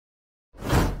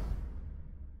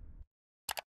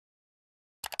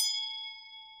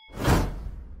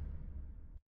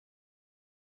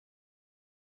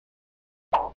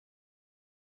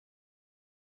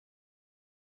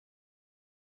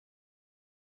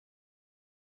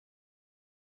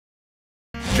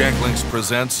Jack Links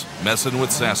presents Messin' with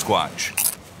Sasquatch.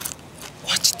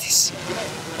 Watch this.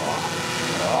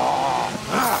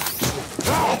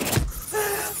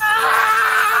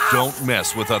 Don't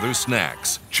mess with other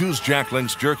snacks. Choose Jack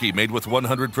Links jerky made with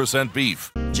 100%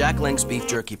 beef. Jack Links Beef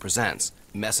Jerky presents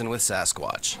Messin' with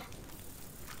Sasquatch.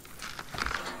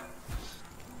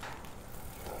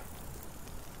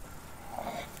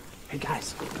 Hey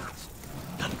guys.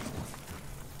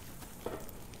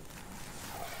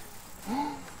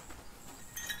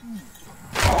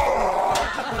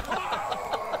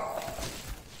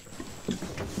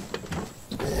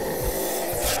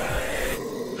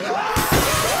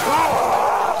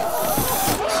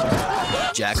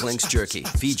 Jack Links Jerky.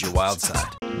 Feed your wild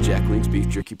side. Jack Links Beef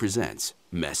Jerky presents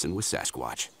Messin' with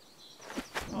Sasquatch.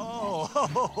 Oh, ho,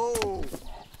 ho, ho.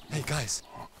 Hey, guys.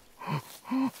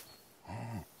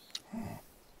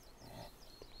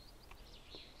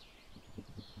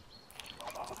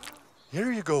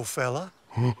 Here you go, fella.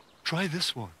 Try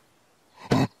this one.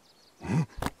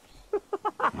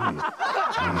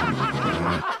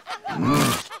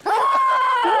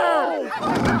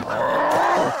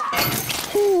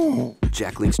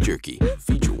 Jack Links Jerky.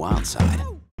 Feed your wild side.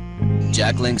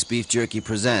 Jack Links Beef Jerky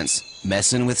presents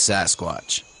Messin' with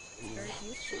Sasquatch.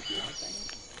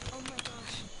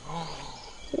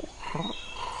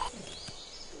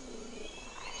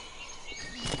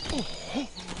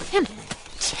 Tim!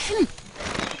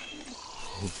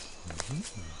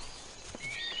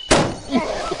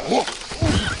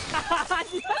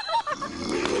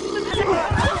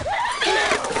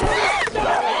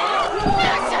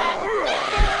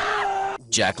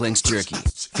 Jack Links Jerky.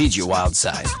 Feed your wild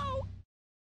side.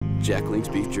 Jack Links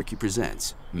Beef Jerky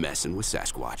presents Messin' with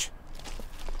Sasquatch.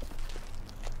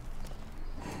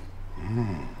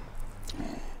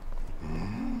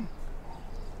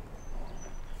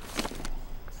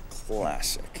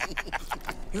 Classic.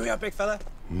 Here we are, big fella.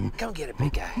 Come get it,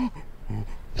 big guy.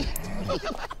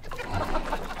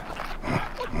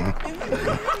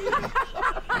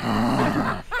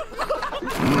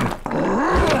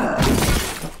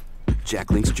 Jack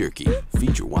Links Jerky.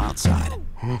 Feed your wild side.